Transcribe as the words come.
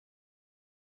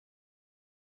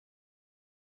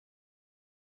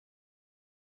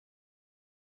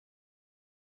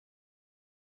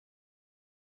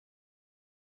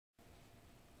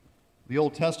The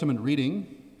Old Testament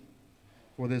reading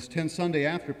for this 10th Sunday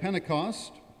after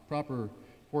Pentecost, proper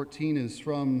 14, is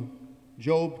from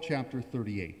Job chapter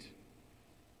 38.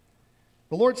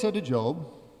 The Lord said to Job,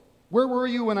 "Where were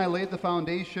you when I laid the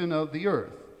foundation of the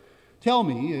earth? Tell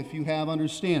me if you have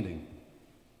understanding.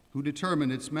 Who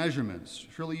determined its measurements?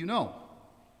 Surely you know.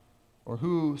 Or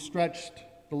who stretched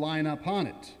the line upon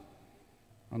it?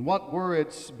 On what were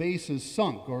its bases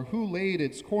sunk? Or who laid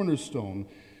its cornerstone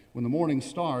when the morning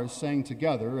stars sang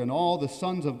together and all the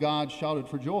sons of God shouted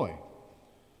for joy?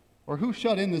 Or who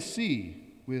shut in the sea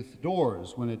with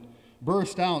doors when it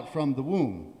burst out from the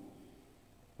womb?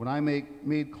 When I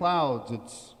made clouds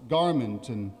its garment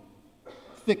and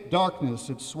thick darkness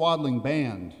its swaddling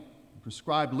band, and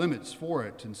prescribed limits for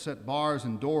it and set bars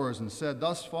and doors and said,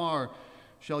 thus far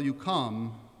shall you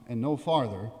come and no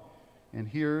farther, and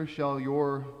here shall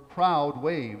your proud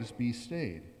waves be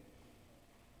stayed.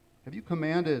 Have you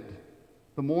commanded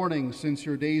the morning since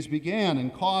your days began,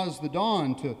 and caused the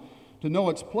dawn to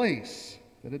know its place,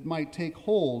 that it might take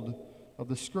hold of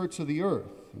the skirts of the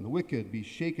earth, and the wicked be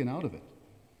shaken out of it?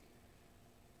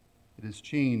 It is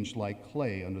changed like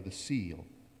clay under the seal,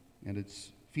 and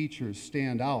its features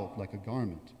stand out like a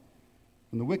garment.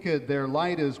 When the wicked, their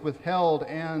light is withheld,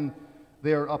 and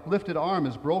their uplifted arm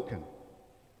is broken.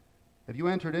 Have you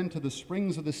entered into the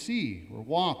springs of the sea, or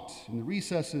walked in the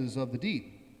recesses of the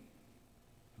deep?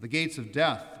 Have the gates of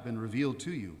death been revealed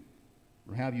to you,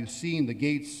 or have you seen the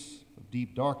gates of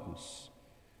deep darkness?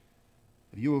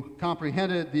 Have you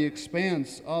comprehended the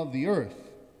expanse of the earth?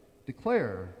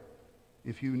 Declare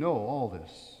if you know all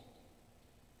this.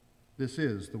 This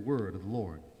is the word of the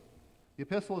Lord. The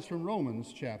epistle is from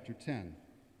Romans chapter 10.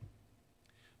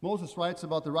 Moses writes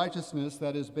about the righteousness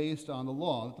that is based on the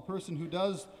law, that the person who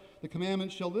does the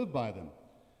commandments shall live by them.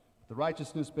 The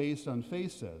righteousness based on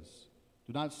faith says,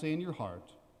 do not say in your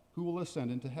heart, who will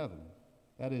ascend into heaven?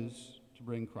 That is, to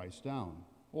bring Christ down.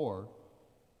 Or,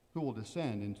 who will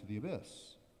descend into the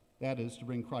abyss? That is, to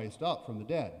bring Christ up from the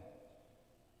dead.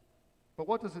 But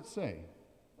what does it say?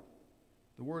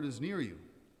 The word is near you,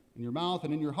 in your mouth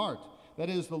and in your heart. That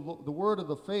is the word of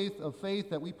the faith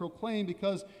that we proclaim,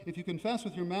 because if you confess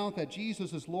with your mouth that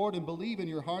Jesus is Lord and believe in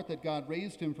your heart that God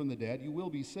raised him from the dead, you will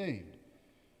be saved.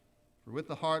 For with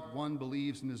the heart one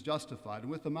believes and is justified,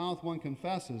 and with the mouth one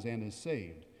confesses and is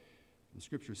saved. The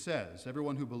scripture says,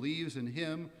 everyone who believes in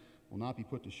him will not be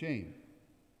put to shame.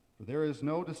 For there is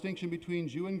no distinction between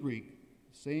Jew and Greek.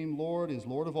 The same Lord is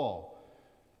Lord of all,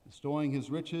 bestowing his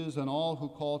riches on all who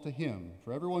call to him.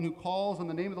 For everyone who calls on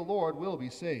the name of the Lord will be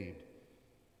saved.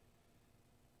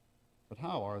 But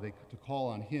how are they to call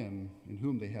on him in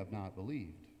whom they have not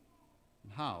believed?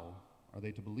 And how are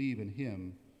they to believe in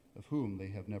him of whom they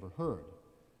have never heard?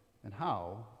 And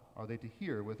how are they to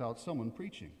hear without someone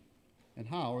preaching? And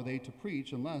how are they to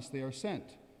preach unless they are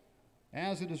sent?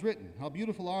 As it is written, how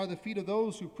beautiful are the feet of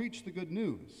those who preach the good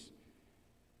news.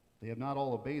 They have not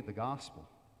all obeyed the gospel.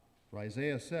 For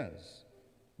Isaiah says,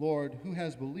 Lord, who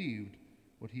has believed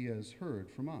what he has heard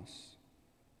from us?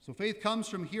 So faith comes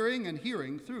from hearing, and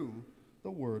hearing through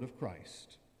the word of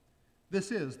Christ. This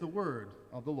is the word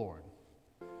of the Lord.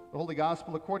 The Holy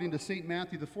Gospel according to St.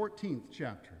 Matthew, the 14th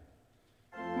chapter.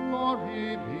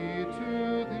 Glory be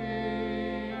to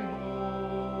thee, O Lord.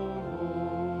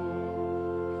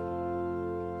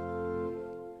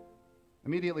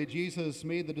 Immediately Jesus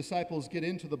made the disciples get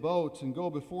into the boat and go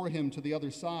before him to the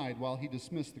other side while he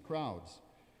dismissed the crowds.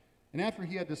 And after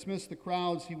he had dismissed the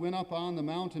crowds, he went up on the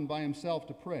mountain by himself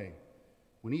to pray.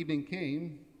 When evening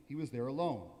came, he was there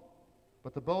alone.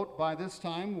 But the boat by this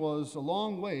time was a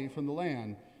long way from the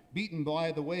land, beaten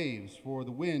by the waves, for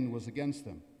the wind was against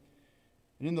them.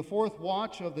 And in the fourth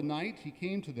watch of the night he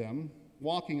came to them,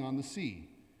 walking on the sea.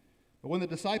 But when the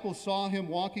disciples saw him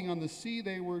walking on the sea,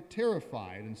 they were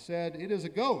terrified and said, it is a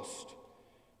ghost.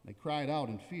 They cried out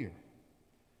in fear.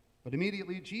 But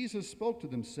immediately Jesus spoke to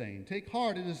them, saying, take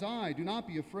heart, it is I, do not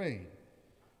be afraid.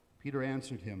 Peter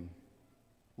answered him,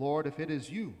 Lord, if it is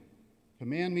you,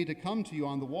 command me to come to you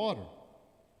on the water.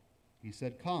 He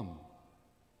said, come.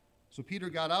 So Peter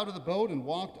got out of the boat and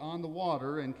walked on the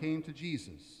water and came to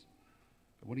Jesus.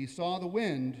 But when he saw the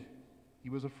wind, he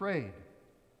was afraid.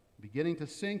 Beginning to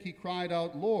sink, he cried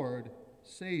out, Lord,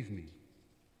 save me.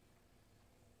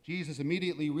 Jesus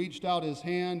immediately reached out his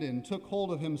hand and took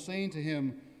hold of him, saying to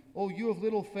him, O you of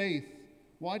little faith,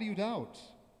 why do you doubt?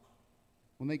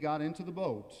 When they got into the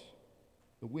boat,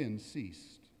 the wind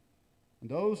ceased. And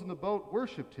those in the boat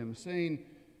worshipped him, saying,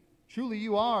 truly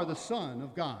you are the Son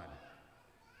of God.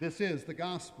 This is the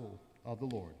gospel of the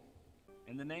Lord.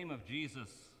 In the name of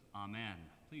Jesus, amen.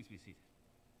 Please be seated.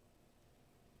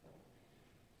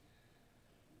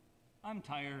 I'm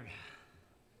tired.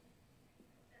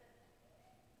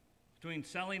 between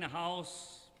selling a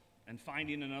house and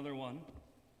finding another one,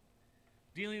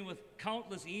 dealing with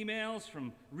countless emails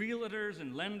from realtors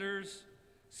and lenders,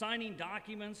 signing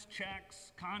documents,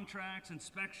 checks, contracts,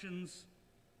 inspections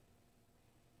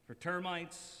for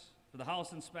termites, for the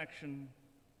house inspection,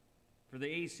 for the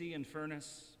AC and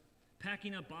furnace,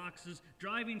 packing up boxes,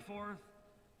 driving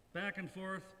back and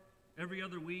forth every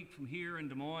other week from here in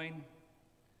Des Moines.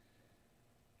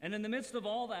 And in the midst of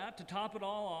all that, to top it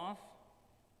all off,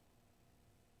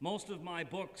 most of my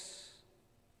books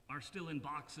are still in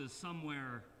boxes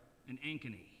somewhere in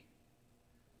Ankeny.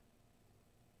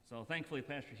 So thankfully,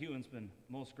 Pastor Hewan's been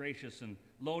most gracious in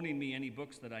loaning me any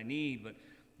books that I need, but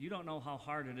you don't know how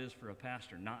hard it is for a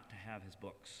pastor not to have his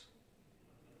books.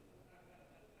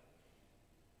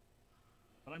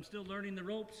 But I'm still learning the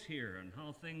ropes here and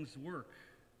how things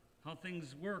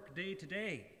work day to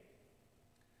day.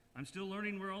 I'm still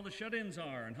learning where all the shut-ins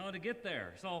are and how to get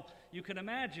there. So you can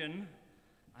imagine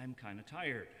I'm kind of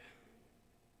tired.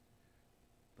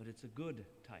 But it's a good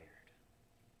tired.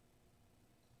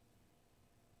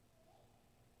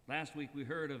 Last week we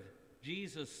heard of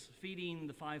Jesus feeding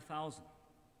the 5,000.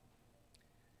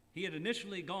 He had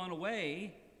initially gone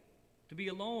away to be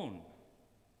alone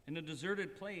in a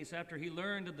deserted place after he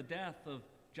learned of the death of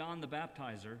John the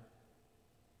Baptizer.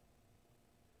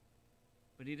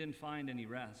 But he didn't find any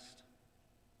rest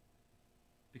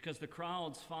because the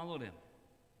crowds followed him.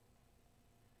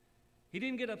 He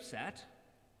didn't get upset.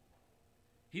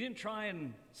 He didn't try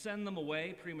and send them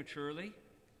away prematurely.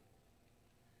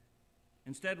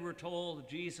 Instead, we're told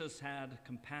Jesus had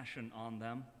compassion on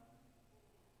them,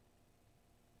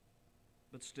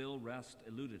 but still rest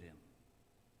eluded him.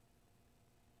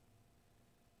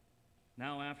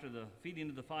 Now, after the feeding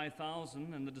of the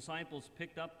 5,000 and the disciples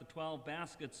picked up the 12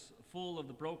 baskets full of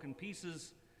the broken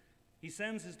pieces, he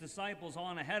sends his disciples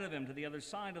on ahead of him to the other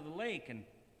side of the lake, and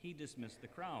he dismissed the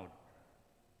crowd.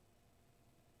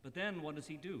 But then what does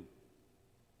he do?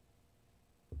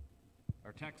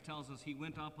 Our text tells us he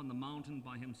went up on the mountain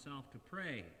by himself to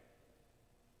pray.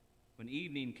 When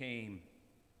evening came,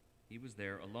 he was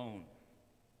there alone.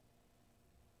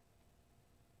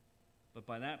 But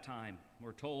by that time,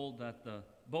 we're told that the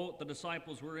boat the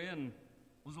disciples were in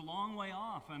was a long way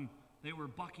off, and they were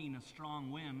bucking a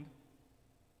strong wind.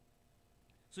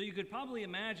 So you could probably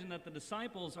imagine that the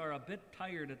disciples are a bit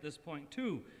tired at this point,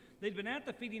 too. They'd been at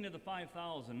the feeding of the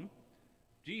 5,000.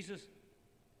 Jesus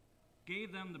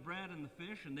gave them the bread and the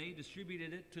fish, and they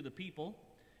distributed it to the people.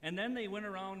 And then they went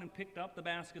around and picked up the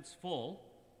baskets full.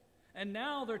 And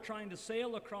now they're trying to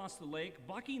sail across the lake,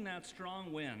 bucking that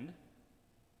strong wind,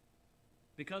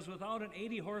 because without an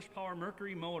 80 horsepower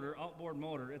Mercury motor, outboard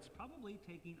motor, it's probably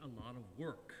taking a lot of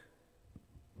work.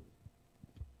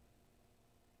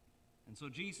 And so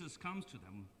Jesus comes to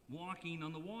them walking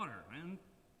on the water, and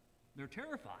they're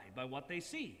terrified by what they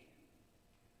see.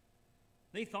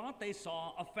 They thought they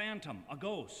saw a phantom, a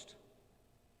ghost.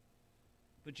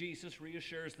 But Jesus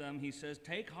reassures them. He says,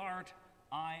 "Take heart,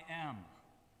 I am.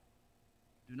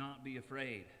 Do not be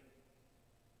afraid."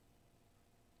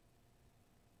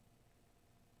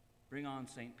 Bring on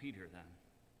St. Peter then.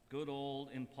 Good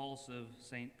old impulsive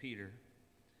St. Peter.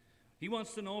 He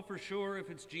wants to know for sure if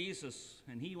it's Jesus,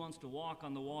 and he wants to walk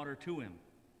on the water to him.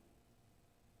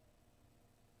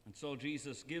 And so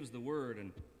Jesus gives the word,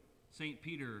 and St.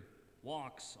 Peter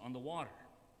walks on the water.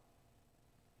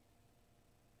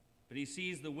 But he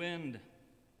sees the wind,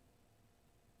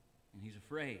 and he's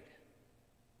afraid,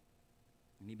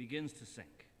 and he begins to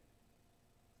sink.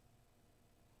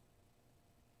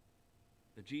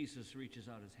 But Jesus reaches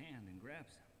out his hand and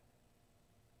grabs him.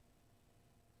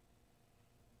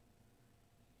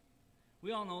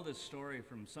 We all know this story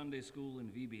from Sunday school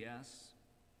and VBS.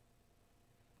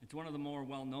 It's one of the more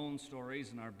well-known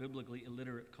stories in our biblically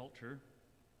illiterate culture.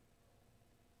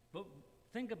 But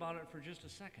think about it for just a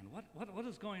second. What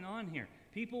is going on here?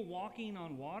 People walking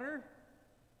on water?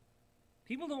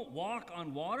 People don't walk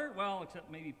on water? Well, except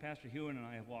maybe Pastor Hewan and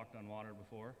I have walked on water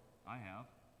before. I have.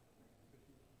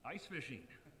 Ice fishing.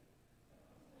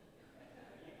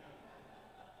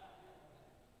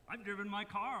 I've driven my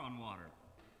car on water.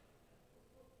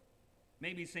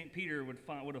 Maybe St. Peter would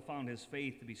have found his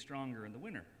faith to be stronger in the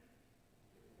winter.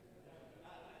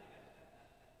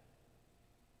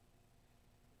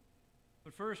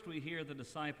 But first we hear the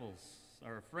disciples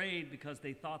are afraid because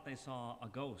they thought they saw a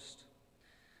ghost.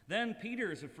 Then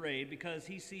Peter is afraid because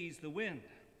he sees the wind.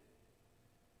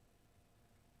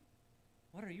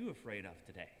 What are you afraid of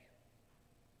today?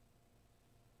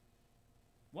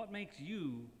 What makes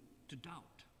you to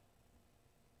doubt?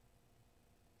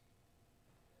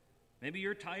 Maybe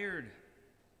you're tired.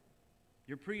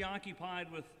 You're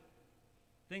preoccupied with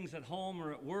things at home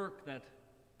or at work that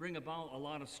bring about a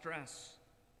lot of stress.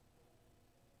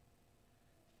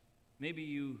 Maybe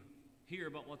you hear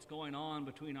about what's going on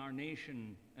between our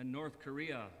nation and North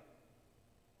Korea,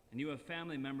 and you have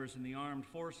family members in the armed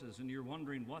forces, and you're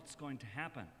wondering what's going to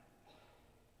happen.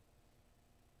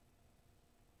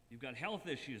 You've got health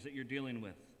issues that you're dealing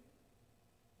with,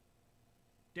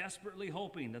 desperately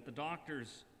hoping that the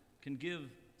doctors can give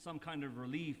some kind of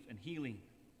relief and healing.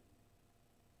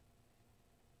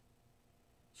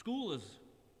 School is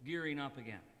gearing up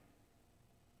again.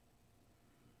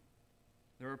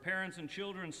 There are parents and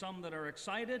children, some that are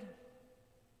excited,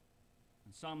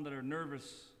 and some that are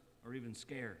nervous or even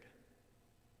scared.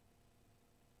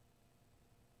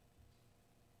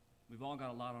 We've all got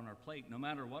a lot on our plate, no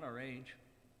matter what our age.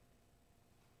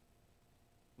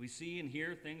 We see and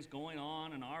hear things going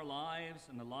on in our lives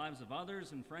and the lives of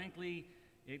others, and frankly,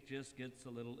 it just gets a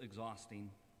little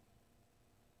exhausting.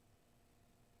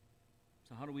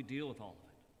 So how do we deal with all of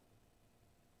it?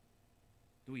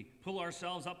 Do we pull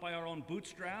ourselves up by our own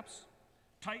bootstraps,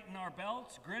 tighten our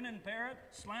belts, grin and bear it,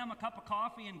 slam a cup of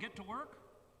coffee and get to work?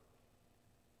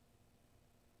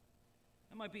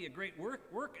 That might be a great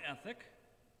work ethic.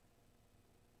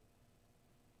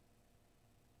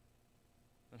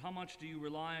 But how much do you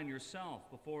rely on yourself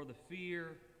before the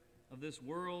fear of this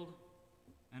world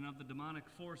and of the demonic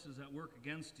forces that work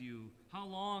against you? How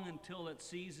long until it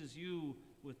seizes you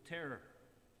with terror?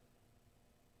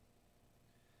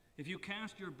 If you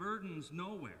cast your burdens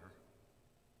nowhere,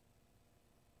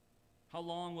 how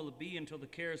long will it be until the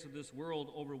cares of this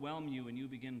world overwhelm you and you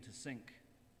begin to sink?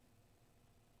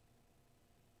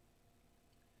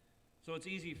 So it's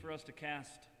easy for us to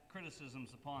cast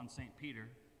criticisms upon St. Peter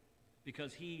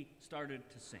because he started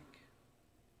to sink,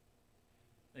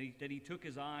 that he took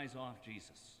his eyes off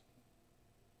Jesus.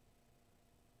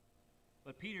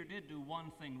 But Peter did do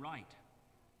one thing right.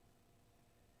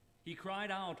 He cried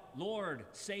out, "Lord,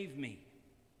 save me."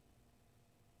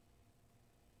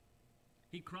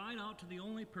 He cried out to the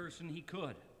only person he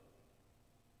could.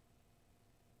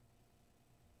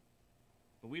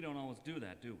 But we don't always do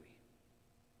that, do we?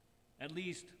 At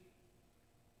least,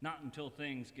 not until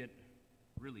things get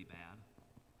really bad.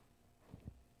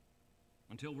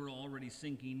 Until we're already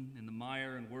sinking in the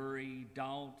mire and worry,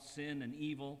 doubt, sin, and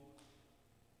evil.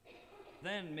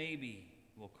 Then maybe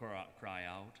we'll cry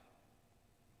out.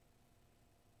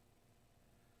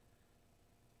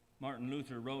 Martin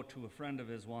Luther wrote to a friend of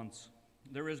his once,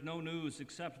 "There is no news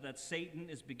except that Satan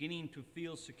is beginning to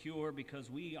feel secure because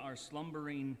we are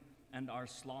slumbering and are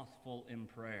slothful in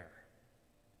prayer."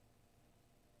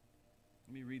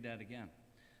 Let me read that again.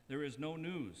 There is no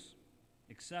news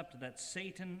except that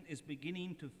Satan is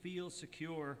beginning to feel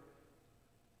secure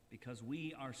because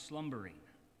we are slumbering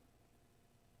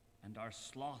and are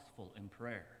slothful in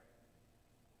prayer.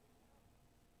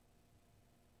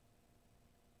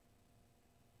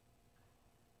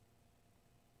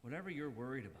 Whatever you're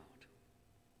worried about,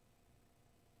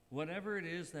 whatever it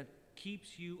is that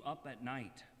keeps you up at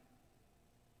night,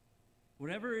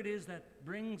 whatever it is that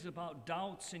brings about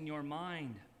doubts in your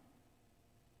mind,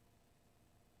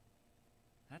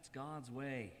 that's God's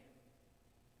way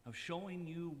of showing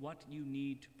you what you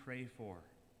need to pray for,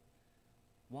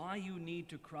 why you need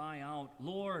to cry out,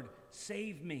 "Lord,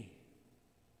 save me."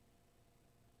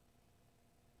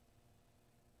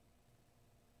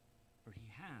 For he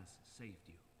has saved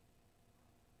you.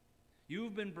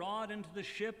 You've been brought into the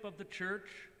ship of the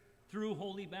church through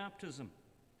holy baptism,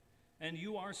 and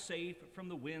you are safe from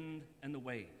the wind and the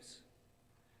waves,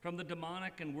 from the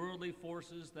demonic and worldly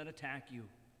forces that attack you.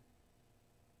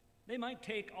 They might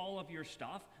take all of your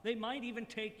stuff. They might even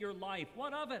take your life.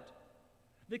 What of it?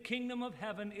 The kingdom of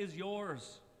heaven is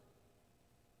yours,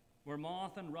 where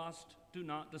moth and rust do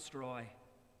not destroy.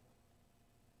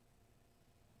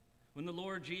 When the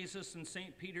Lord Jesus and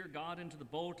St. Peter got into the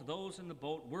boat, those in the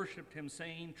boat worshiped him,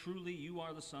 saying, "Truly you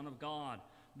are the Son of God."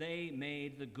 They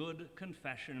made the good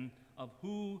confession of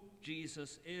who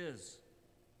Jesus is,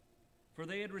 for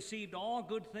they had received all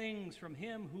good things from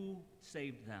him who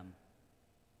saved them.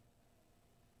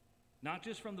 Not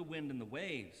just from the wind and the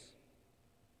waves,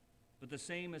 but the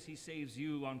same as he saves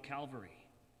you on Calvary,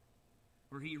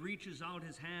 where he reaches out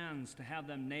his hands to have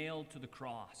them nailed to the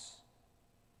cross.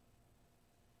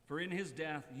 For in his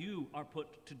death you are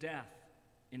put to death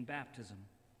in baptism.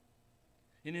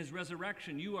 In his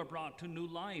resurrection you are brought to new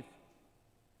life,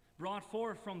 brought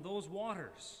forth from those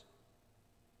waters,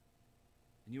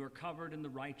 and you are covered in the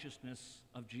righteousness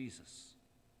of Jesus.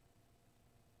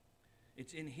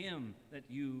 It's in him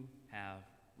that you have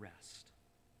rest.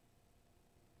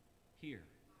 Here,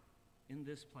 in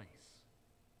this place,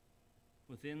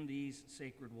 within these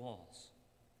sacred walls,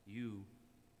 you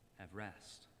have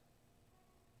rest.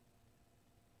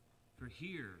 For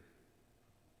here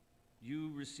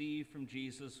you receive from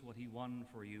Jesus what he won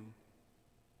for you.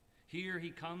 Here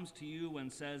he comes to you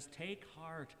and says, "Take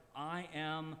heart, I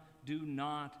am, do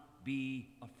not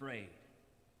be afraid."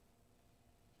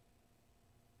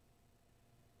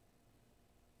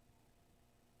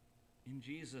 In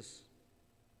Jesus,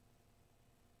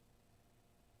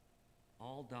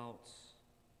 all doubts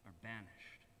are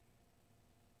banished.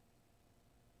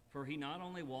 For he not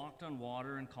only walked on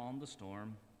water and calmed the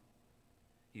storm,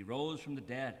 he rose from the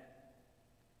dead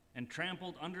and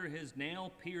trampled under his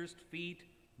nail-pierced feet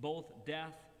both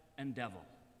death and devil.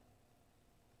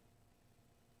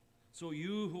 So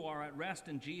you who are at rest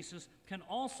in Jesus can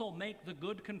also make the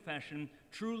good confession,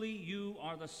 "Truly you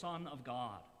are the Son of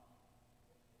God."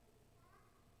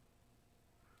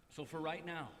 So for right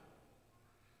now,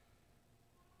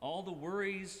 all the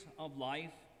worries of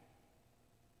life,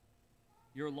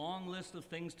 your long list of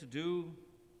things to do,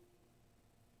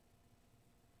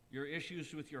 your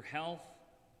issues with your health,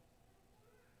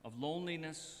 of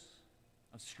loneliness,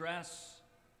 of stress,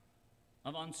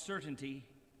 of uncertainty,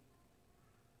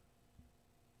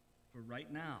 for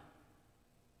right now,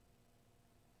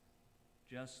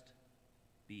 just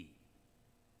be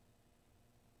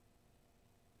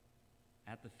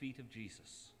at the feet of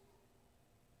Jesus,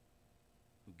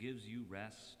 who gives you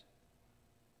rest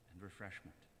and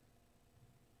refreshment.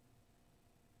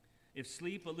 If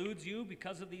sleep eludes you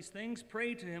because of these things,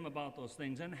 pray to him about those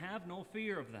things and have no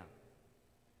fear of them.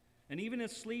 And even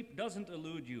if sleep doesn't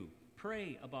elude you,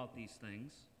 pray about these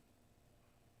things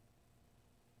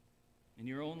in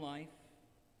your own life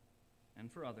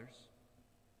and for others.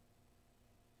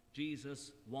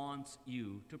 Jesus wants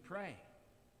you to pray.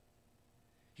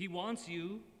 He wants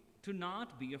you to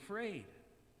not be afraid,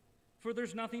 for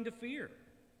there's nothing to fear.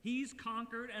 He's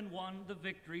conquered and won the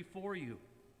victory for you,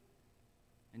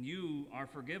 and you are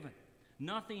forgiven.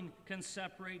 Nothing can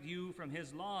separate you from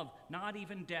his love, not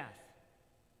even death.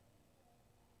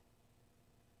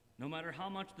 No matter how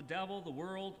much the devil, the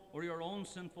world, or your own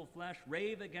sinful flesh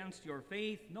rave against your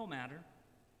faith, no matter,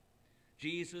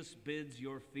 Jesus bids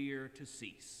your fear to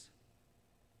cease.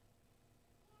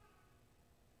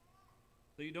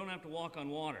 So you don't have to walk on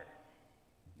water,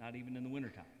 not even in the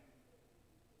wintertime.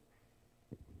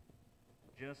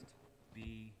 Just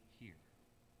be here,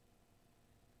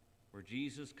 where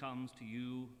Jesus comes to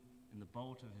you in the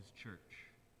boat of his church.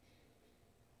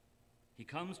 He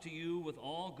comes to you with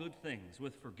all good things,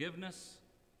 with forgiveness,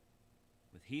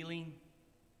 with healing,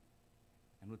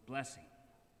 and with blessing,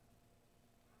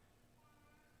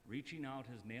 reaching out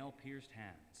his nail-pierced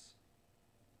hands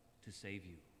to save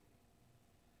you.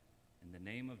 In the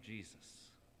name of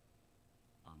Jesus,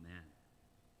 amen.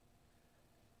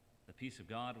 The peace of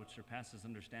God, which surpasses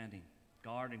understanding,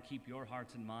 guard and keep your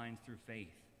hearts and minds through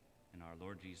faith in our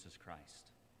Lord Jesus Christ.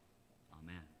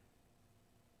 Amen.